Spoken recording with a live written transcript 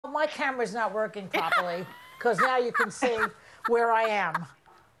my camera's not working properly because now you can see where I am.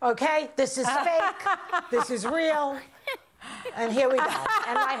 Okay? This is fake. This is real. And here we go.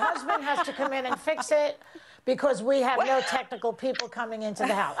 And my husband has to come in and fix it because we have no technical people coming into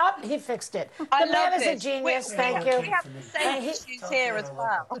the house. Oh, he fixed it. The man is a genius. Thank you. We have the same issues here as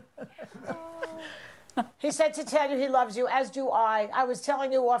well. He said to tell you he loves you, as do I. I was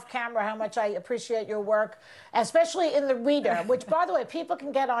telling you off camera how much I appreciate your work, especially in The Reader, which, by the way, people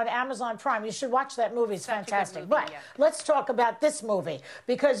can get on Amazon Prime. You should watch that movie. It's fantastic. Movie, but let's talk about this movie,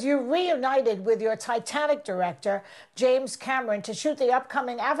 because you reunited with your Titanic director, James Cameron, to shoot the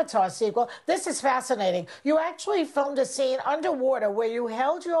upcoming Avatar sequel. This is fascinating. You actually filmed a scene underwater where you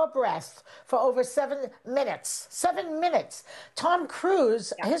held your breath for over 7 minutes. 7 minutes. Tom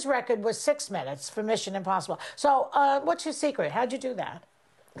Cruise, his record was 6 minutes for Mission Impossible. So what's your secret? How'd you do that?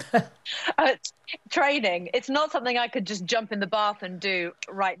 Training. It's not something I could just jump in the bath and do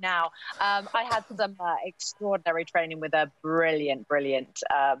right now. I had some extraordinary training with a brilliant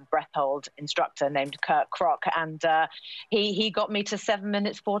breath hold instructor named Kurt Kroc, and he got me to 7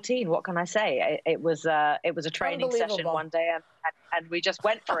 minutes 14. What can I say? It was a training session one day, and we just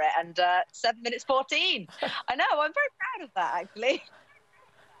went for it. And 7 minutes 14. I know. I'm very proud of that, actually.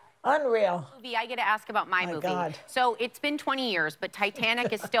 Unreal. Movie, I get to ask about my movie. God. So it's been 20 years, but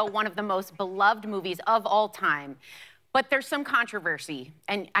Titanic is still one of the most beloved movies of all time. But there's some controversy,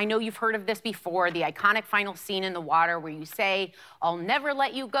 and I know you've heard of this before, the iconic final scene in the water where you say, "I'll never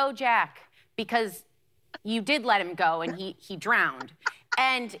let you go, Jack," because you did let him go and he drowned.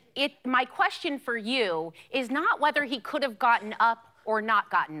 And my question for you is not whether he could have gotten up or not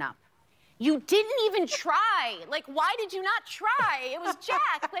gotten up. You didn't even try. Like, why did you not try? It was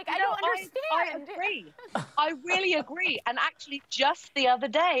Jack. Like, I don't understand. I agree. I really agree. And actually, just the other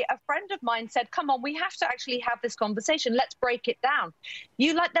day, a friend of mine said, "Come on, we have to actually have this conversation. Let's break it down."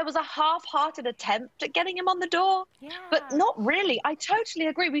 There was a half-hearted attempt at getting him on the door, but not really. I totally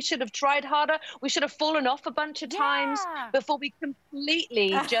agree. We should have tried harder. We should have fallen off a bunch of times before we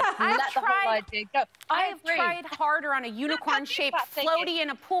completely just let the whole idea go. I have tried harder on a unicorn-shaped floaty in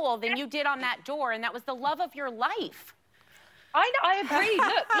a pool than you did on that door, and that was the love of your life. I agree.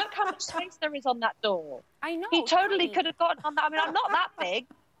 Look how much space there is on that door. I know. He totally could have gotten on that. I mean, I'm not that big.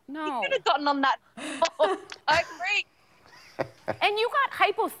 No. He could have gotten on that door. I agree. And you got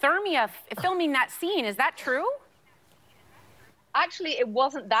hypothermia filming that scene. Is that true? Actually, it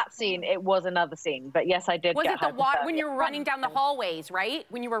wasn't that scene. It was another scene. But yes, I did. Was it the water when you were running down the hallways, right?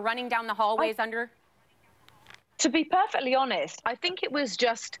 When you were running down the hallways under? To be perfectly honest, I think it was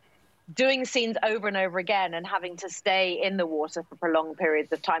just doing scenes over and over again and having to stay in the water for prolonged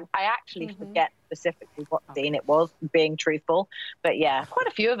periods of time. I actually forget specifically what scene it was, being truthful. But yeah, quite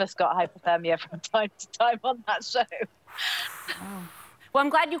a few of us got hypothermia from time to time on that show. Well, I'm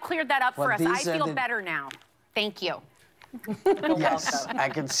glad you cleared that up for us. I feel better now. Thank you. Yes, I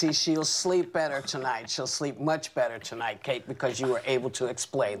can see she'll sleep better tonight. She'll sleep much better tonight, Kate, because you were able to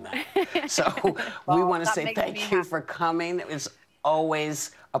explain that. So we want to say thank you for coming. It's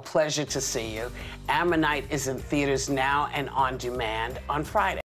always a pleasure to see you. Ammonite is in theaters now and on demand on Friday.